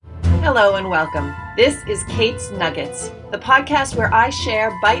Hello and welcome. This is Kate's Nuggets, the podcast where I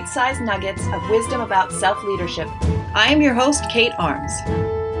share bite-sized nuggets of wisdom about self-leadership. I am your host, Kate Arms.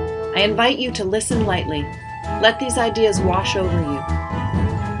 I invite you to listen lightly. Let these ideas wash over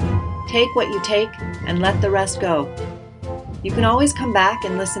you. Take what you take and let the rest go. You can always come back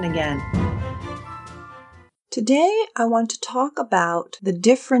and listen again. Today, I want to talk about the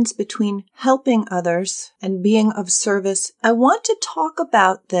difference between helping others and being of service. I want to talk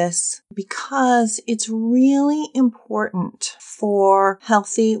about this because it's really important for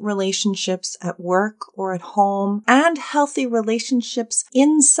healthy relationships at work or at home and healthy relationships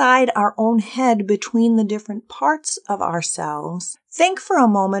inside our own head between the different parts of ourselves. Think for a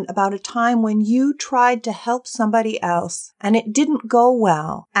moment about a time when you tried to help somebody else and it didn't go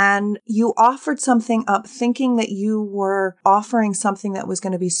well, and you offered something up thinking that you were offering something that was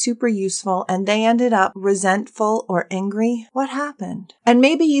going to be super useful and they ended up resentful or angry. What happened? And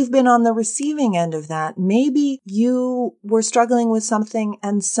maybe you've been on the receiving end of that. Maybe you were struggling with something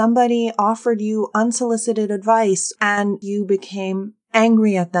and somebody offered you unsolicited advice and you became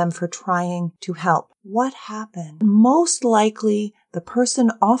angry at them for trying to help. What happened? Most likely, the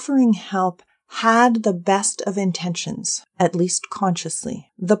person offering help had the best of intentions, at least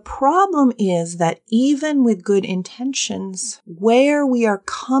consciously. The problem is that even with good intentions, where we are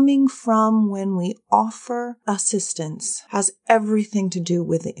coming from when we offer assistance has everything to do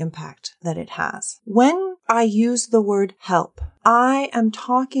with the impact that it has. When I use the word help, I am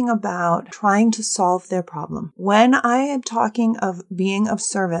talking about trying to solve their problem. When I am talking of being of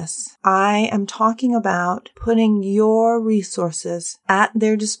service, I am talking about putting your resources at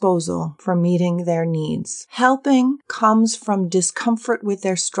their disposal for meeting their needs. Helping comes from discomfort with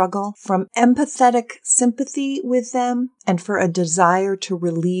their struggle, from empathetic sympathy with them, and for a desire to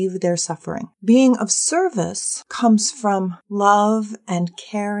relieve their suffering. Being of service comes from love and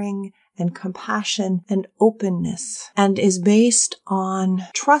caring and compassion and openness, and is based on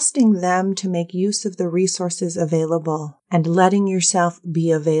trusting them to make use of the resources available and letting yourself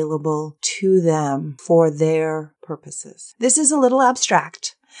be available to them for their purposes. This is a little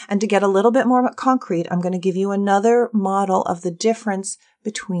abstract, and to get a little bit more concrete, I'm going to give you another model of the difference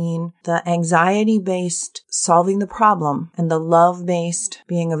between the anxiety-based solving the problem and the love-based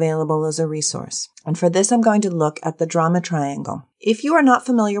being available as a resource. And for this, I'm going to look at the drama triangle. If you are not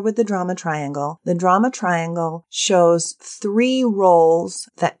familiar with the drama triangle shows 3 roles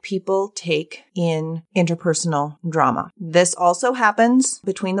that people take in interpersonal drama. This also happens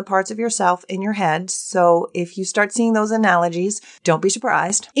between the parts of yourself in your head. So if you start seeing those analogies, don't be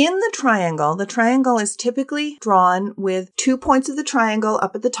surprised. In the triangle is typically drawn with 2 points of the triangle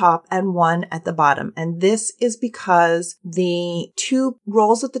up at the top and 1 at the bottom. And this is because the 2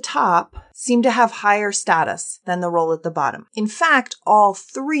 roles at the top seem to have higher status than the role at the bottom. In fact, all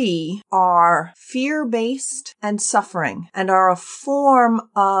 3 are fear-based and suffering and are a form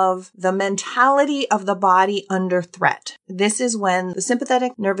of the mentality of the body under threat. This is when the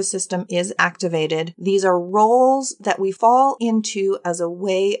sympathetic nervous system is activated. These are roles that we fall into as a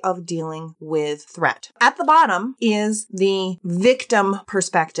way of dealing with threat. At the bottom is the victim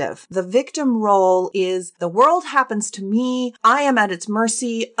perspective. The victim role is the world happens to me, I am at its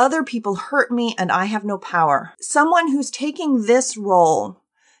mercy, other people hurt me, and I have no power. Someone who's taking this role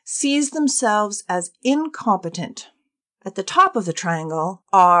sees themselves as incompetent. At the top of the triangle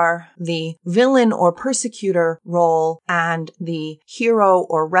are the villain or persecutor role and the hero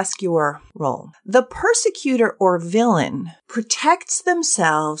or rescuer role. The persecutor or villain protects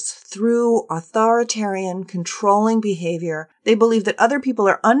themselves through authoritarian, controlling behavior. They believe that other people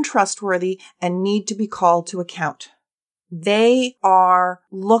are untrustworthy and need to be called to account. They are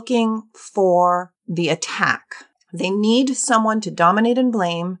looking for the attack. They need someone to dominate and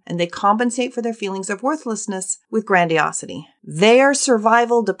blame, and they compensate for their feelings of worthlessness with grandiosity. Their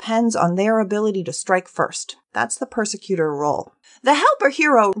survival depends on their ability to strike first. That's the persecutor role. The helper,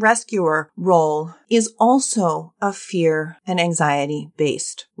 hero, rescuer role is also a fear and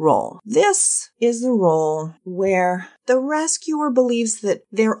anxiety-based role. This is the role where the rescuer believes that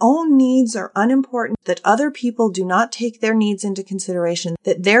their own needs are unimportant, that other people do not take their needs into consideration,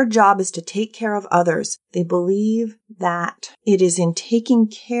 that their job is to take care of others. They believe that it is in taking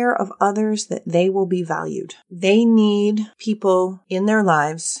care of others that they will be valued. They need people in their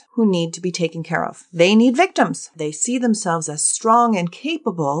lives who need to be taken care of. They need victims victims. They see themselves as strong and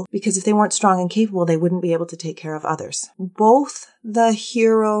capable because if they weren't strong and capable, they wouldn't be able to take care of others. Both the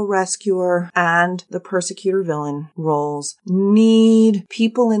hero rescuer and the persecutor villain roles need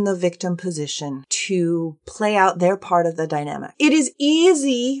people in the victim position to play out their part of the dynamic. It is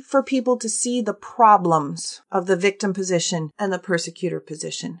easy for people to see the problems of the victim position and the persecutor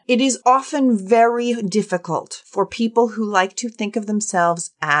position. It is often very difficult for people who like to think of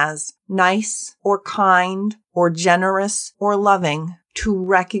themselves as nice or kind or generous or loving to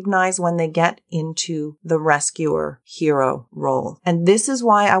recognize when they get into the rescuer hero role. And this is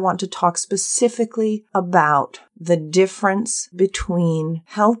why I want to talk specifically about the difference between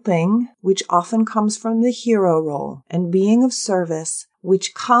helping, which often comes from the hero role, and being of service,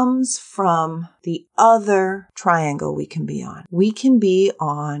 which comes from the other triangle we can be on. We can be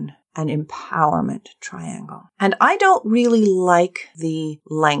on an empowerment triangle. And I don't really like the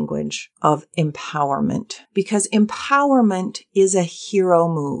language of empowerment because empowerment is a hero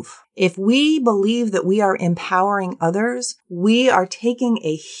move. If we believe that we are empowering others, we are taking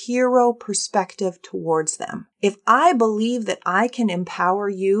a hero perspective towards them. If I believe that I can empower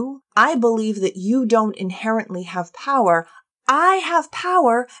you, I believe that you don't inherently have power. I have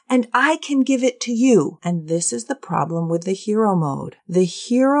power and I can give it to you. And this is the problem with the hero mode. The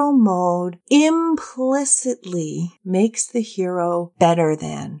hero mode implicitly makes the hero better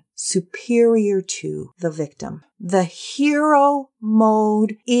than, superior to the victim. The hero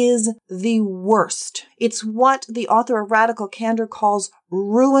mode is the worst. It's what the author of Radical Candor calls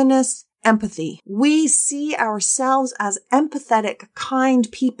ruinous empathy. We see ourselves as empathetic,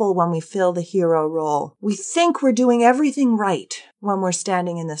 kind people when we fill the hero role. We think we're doing everything right when we're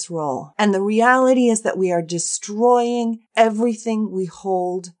standing in this role. And the reality is that we are destroying everything we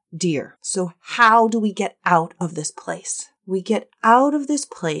hold dear. So how do we get out of this place? We get out of this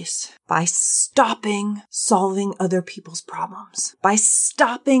place by stopping solving other people's problems, by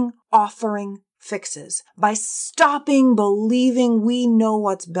stopping offering fixes, by stopping believing we know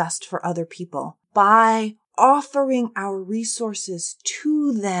what's best for other people, by offering our resources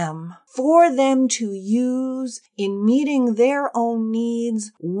to them for them to use in meeting their own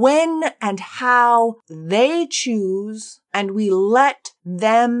needs when and how they choose, and we let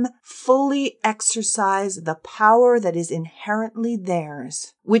them fully exercise the power that is inherently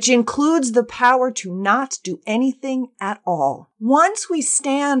theirs, which includes the power to not do anything at all. Once we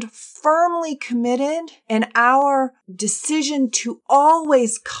stand firmly committed in our decision to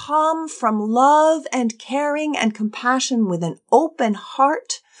always come from love and caring and compassion with an open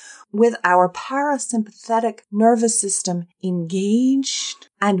heart, with our parasympathetic nervous system engaged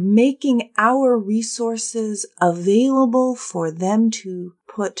and making our resources available for them to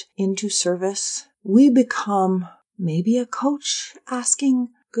put into service, we become maybe a coach asking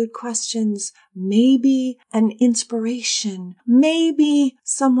good questions, maybe an inspiration, maybe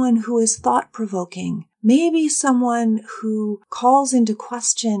someone who is thought-provoking, maybe someone who calls into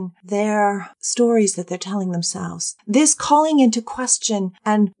question their stories that they're telling themselves. This calling into question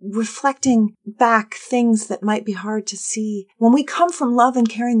and reflecting back things that might be hard to see. When we come from love and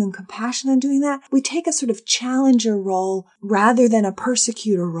caring and compassion and doing that, we take a sort of challenger role rather than a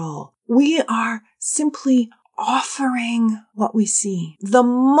persecutor role. We are simply offering what we see. The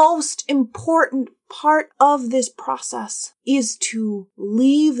most important part of this process is to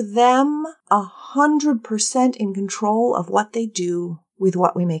leave them 100% in control of what they do with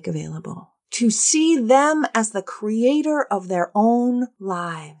what we make available. To see them as the creator of their own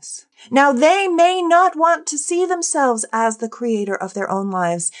lives. Now, they may not want to see themselves as the creator of their own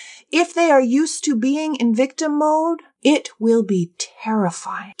lives. If they are used to being in victim mode, it will be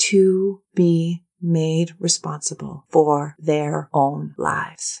terrifying to be made responsible for their own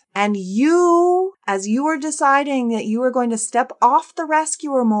lives. And you, as you are deciding that you are going to step off the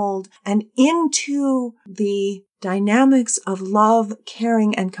rescuer mold and into the dynamics of love,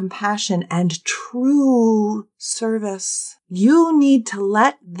 caring, and compassion and true service, you need to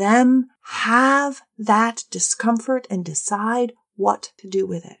let them have that discomfort and decide what to do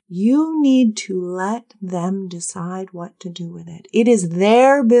with it. You need to let them decide what to do with it. It is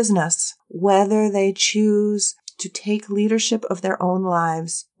their business whether they choose to take leadership of their own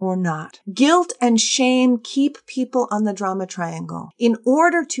lives or not. Guilt and shame keep people on the drama triangle. In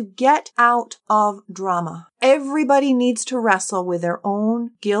order to get out of drama, everybody needs to wrestle with their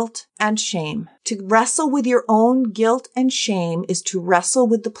own guilt and shame. To wrestle with your own guilt and shame is to wrestle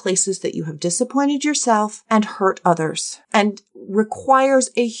with the places that you have disappointed yourself and hurt others, and requires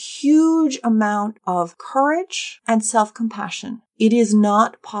a huge amount of courage and self-compassion. It is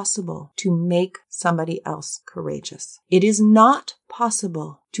not possible to make somebody else courageous. It is not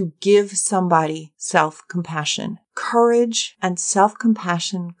possible to give somebody self-compassion. Courage and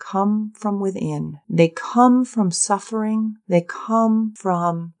self-compassion come from within. They come from suffering. They come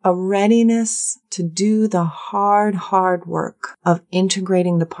from a readiness to do the hard work of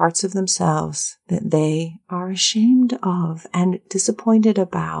integrating the parts of themselves that they are ashamed of and disappointed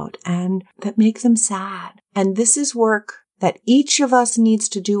about and that make them sad. And this is work that each of us needs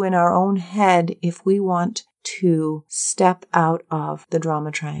to do in our own head if we want to step out of the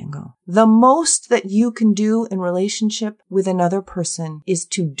drama triangle. The most that you can do in relationship with another person is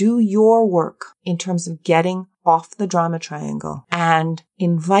to do your work in terms of getting off the drama triangle and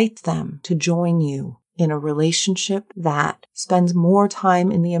invite them to join you in a relationship that spends more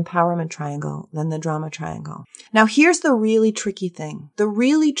time in the empowerment triangle than the drama triangle. Now, here's the really tricky thing. The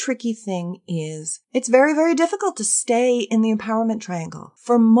really tricky thing is it's very, very difficult to stay in the empowerment triangle.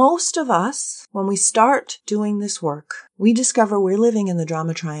 For most of us, when we start doing this work, we discover we're living in the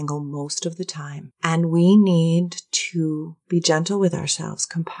drama triangle most of the time. And we need to be gentle with ourselves,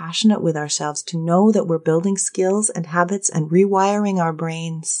 compassionate with ourselves, to know that we're building skills and habits and rewiring our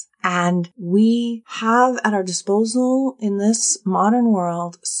brains. And we have at our disposal in this modern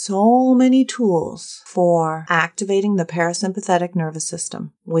world so many tools for activating the parasympathetic nervous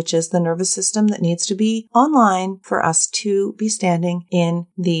system, which is the nervous system that needs to be online for us to be standing in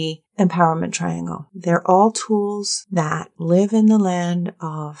the empowerment triangle. They're all tools that live in the land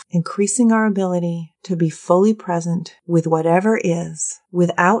of increasing our ability to be fully present with whatever is,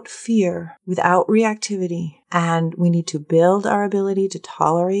 without fear, without reactivity. And we need to build our ability to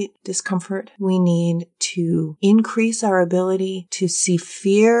tolerate discomfort. We need to increase our ability to see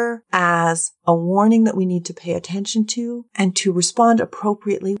fear as a warning that we need to pay attention to and to respond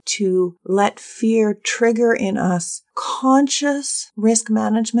appropriately, to let fear trigger in us conscious risk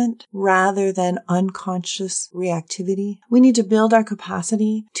management rather than unconscious reactivity. We need to build our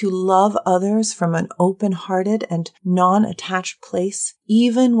capacity to love others from an open-hearted and non-attached place,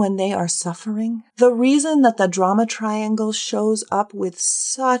 even when they are suffering. The reason that the drama triangle shows up with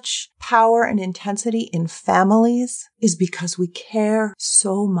such power and intensity in families is because we care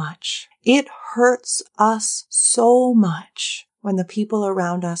so much. It hurts us so much when the people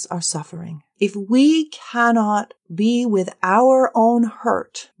around us are suffering. If we cannot be with our own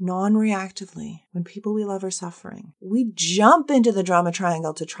hurt non-reactively when people we love are suffering, we jump into the drama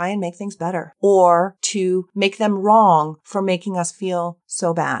triangle to try and make things better or to make them wrong for making us feel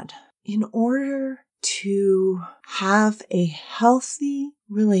so bad. In order to have a healthy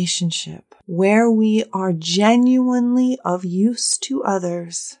relationship where we are genuinely of use to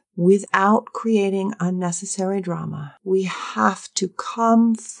others, without creating unnecessary drama, we have to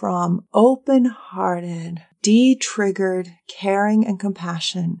come from open-hearted, de-triggered caring and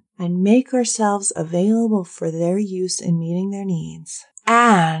compassion and make ourselves available for their use in meeting their needs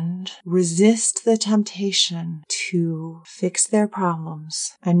and resist the temptation to fix their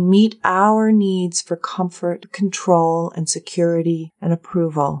problems and meet our needs for comfort, control, and security and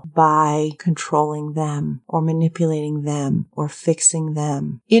approval by controlling them or manipulating them or fixing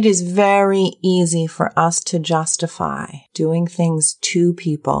them. It is very easy for us to justify doing things to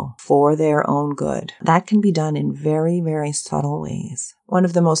people for their own good. That can be done in very, very subtle ways. One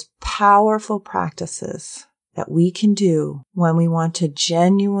of the most powerful practices that we can do when we want to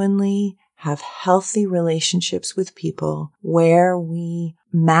genuinely have healthy relationships with people where we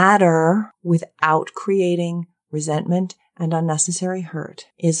matter without creating resentment and unnecessary hurt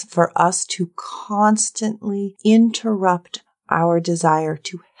is for us to constantly interrupt our desire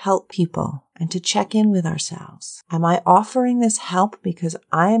to help people and to check in with ourselves. Am I offering this help because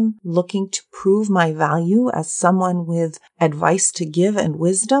I'm looking to prove my value as someone with advice to give and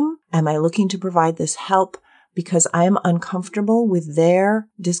wisdom? Am I looking to provide this help because I am uncomfortable with their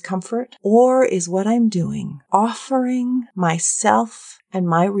discomfort? Or is what I'm doing offering myself and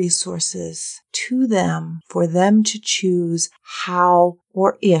my resources to them for them to choose how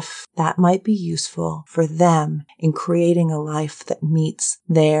or if that might be useful for them in creating a life that meets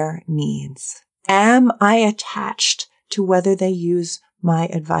their needs? Am I attached to whether they use my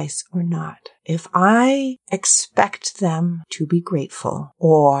advice or not? If I expect them to be grateful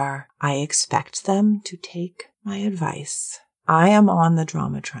or I expect them to take my advice, I am on the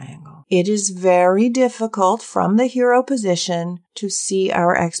drama triangle. It is very difficult from the hero position to see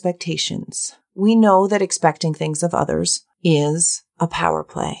our expectations. We know that expecting things of others is a power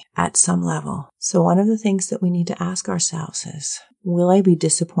play at some level. So one of the things that we need to ask ourselves is, will I be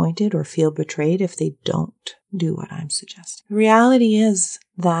disappointed or feel betrayed if they don't do what I'm suggesting? The reality is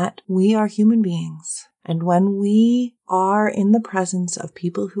that we are human beings. And when we are in the presence of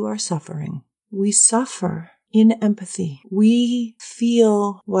people who are suffering, we suffer in empathy. We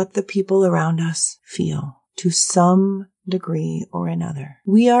feel what the people around us feel to some degree or another.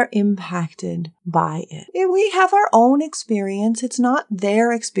 We are impacted by it. We have our own experience. It's not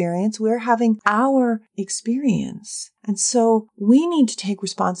their experience. We're having our experience. And so we need to take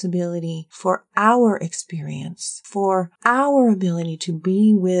responsibility for our experience, for our ability to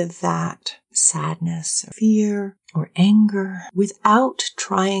be with that sadness, or fear, or anger without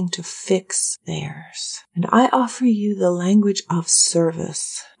trying to fix theirs. And I offer you the language of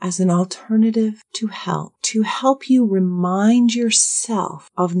service as an alternative to help you remind yourself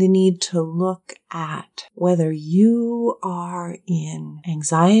of the need to look at whether you are in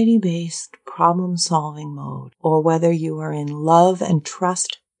anxiety-based problem-solving mode or whether you are in love and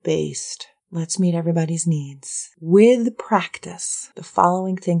trust-based. Let's meet everybody's needs. With practice, the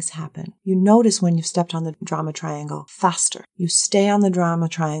following things happen. You notice when you've stepped on the drama triangle faster. You stay on the drama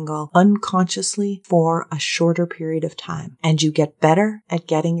triangle unconsciously for a shorter period of time, and you get better at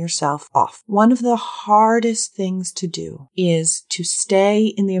getting yourself off. One of the hardest things to do is to stay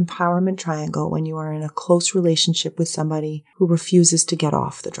in the empowerment triangle when you are in a close relationship with somebody who refuses to get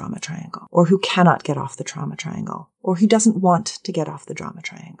off the drama triangle, or who cannot get off the drama triangle, or who doesn't want to get off the drama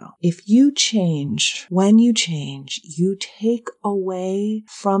triangle. If you change, when you change, you take away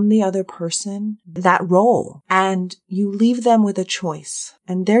from the other person that role, and you leave them with a choice.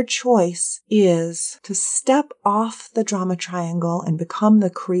 And their choice is to step off the drama triangle and become the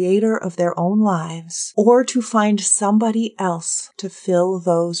creator of their own lives, or to find somebody else to fill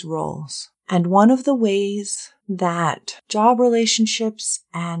those roles. And one of the ways that job relationships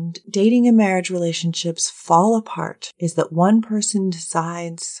and dating and marriage relationships fall apart is that one person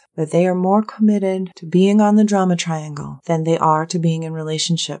decides that they are more committed to being on the drama triangle than they are to being in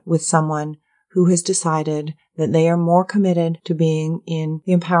relationship with someone who has decided that they are more committed to being in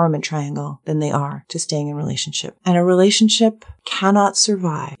the empowerment triangle than they are to staying in relationship. And a relationship cannot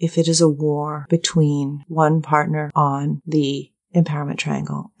survive if it is a war between one partner on the empowerment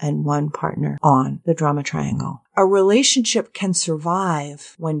triangle and one partner on the drama triangle. A relationship can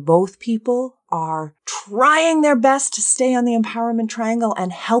survive when both people are trying their best to stay on the empowerment triangle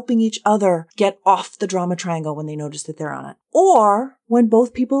and helping each other get off the drama triangle when they notice that they're on it. Or when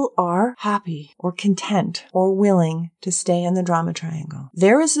both people are happy or content or willing to stay in the drama triangle.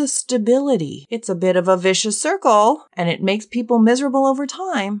 There is a stability. It's a bit of a vicious circle and it makes people miserable over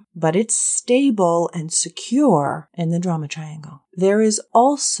time, but it's stable and secure in the drama triangle. There is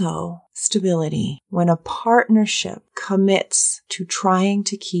also stability when a partnership commits to trying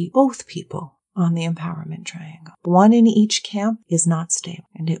to keep both people on the empowerment triangle. One in each camp is not stable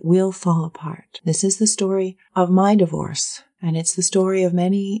and it will fall apart. This is the story of my divorce, and it's the story of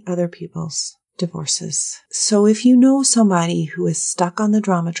many other people's divorces. So if you know somebody who is stuck on the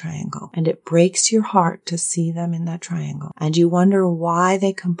drama triangle and it breaks your heart to see them in that triangle, and you wonder why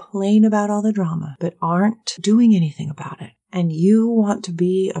they complain about all the drama but aren't doing anything about it, and you want to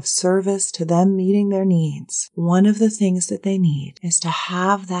be of service to them meeting their needs, one of the things that they need is to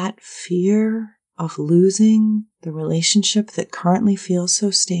have that fear of losing the relationship that currently feels so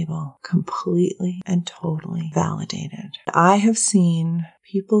stable completely and totally validated. I have seen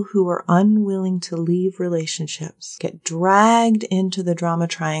people who are unwilling to leave relationships get dragged into the drama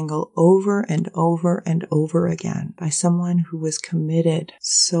triangle over and over and over again by someone who was committed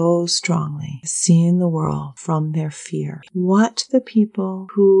so strongly to seeing the world from their fear. What the people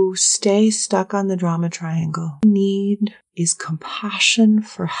who stay stuck on the drama triangle need is compassion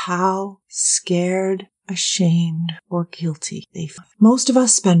for how scared, ashamed, or guilty they feel. Most of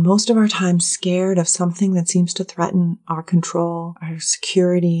us spend most of our time scared of something that seems to threaten our control, our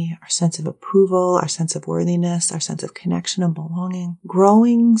security, our sense of approval, our sense of worthiness, our sense of connection and belonging.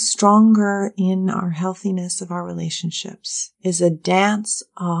 Growing stronger in our healthiness of our relationships is a dance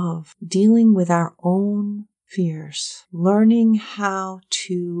of dealing with our own fears, learning how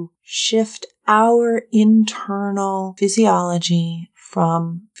to shift our internal physiology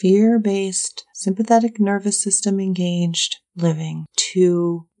from fear-based, sympathetic nervous system engaged living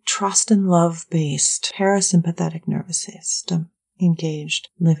to trust and love-based, parasympathetic nervous system engaged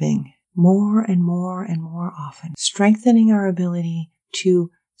living more and more and more often, strengthening our ability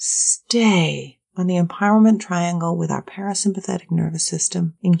to stay on the empowerment triangle with our parasympathetic nervous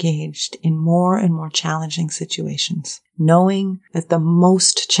system engaged in more and more challenging situations, knowing that the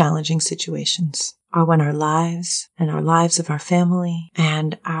most challenging situations are when our lives and our lives of our family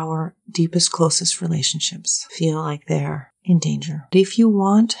and our deepest, closest relationships feel like they're in danger. If you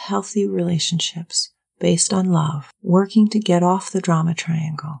want healthy relationships based on love, working to get off the drama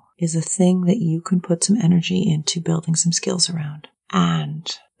triangle is a thing that you can put some energy into building some skills around.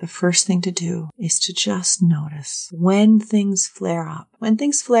 And the first thing to do is to just notice when things flare up. When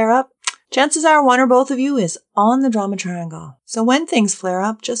things flare up, chances are one or both of you is on the drama triangle. So when things flare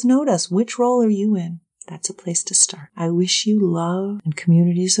up, just notice, which role are you in? That's a place to start. I wish you love and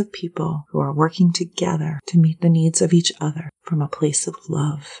communities of people who are working together to meet the needs of each other from a place of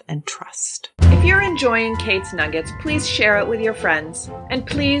love and trust. If you're enjoying Kate's Nuggets, please share it with your friends. And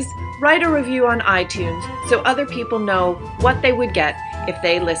please write a review on iTunes so other people know what they would get if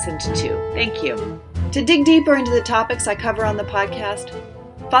they listened too. Thank you. To dig deeper into the topics I cover on the podcast,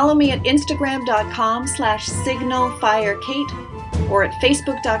 follow me at Instagram.com/SignalFireKate or at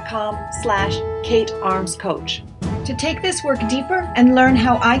Facebook.com/KateArmsCoach. To take this work deeper and learn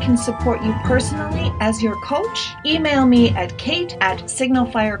how I can support you personally as your coach, email me at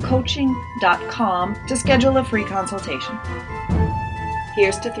kate@signalfirecoaching.com to schedule a free consultation.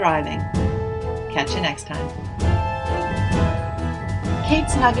 Here's to thriving. Catch you next time.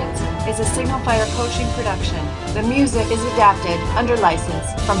 Kate's Nuggets is a Signal Fire coaching production. The music is adapted under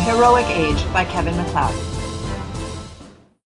license from Heroic Age by Kevin MacLeod.